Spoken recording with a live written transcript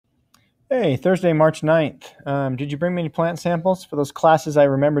Hey, Thursday, March 9th. Did you bring me any plant samples? For those classes, I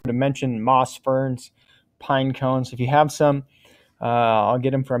remember to mention moss ferns, pine cones. If you have some, I'll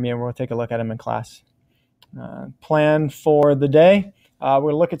get them from you and we'll take a look at them in class. Plan for the day. We're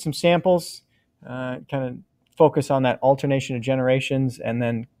going to look at some samples, kind of focus on that alternation of generations and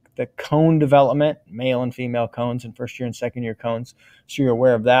then the cone development, male and female cones in first year and second year cones. So you're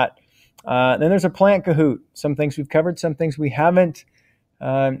aware of that. Then there's a plant Kahoot. Some things we've covered, some things we haven't.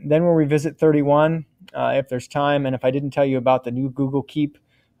 Then we'll revisit 31 if there's time. And if I didn't tell you about the new Google Keep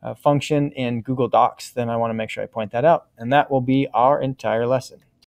function in Google Docs, then I want to make sure I point that out. And that will be our entire lesson.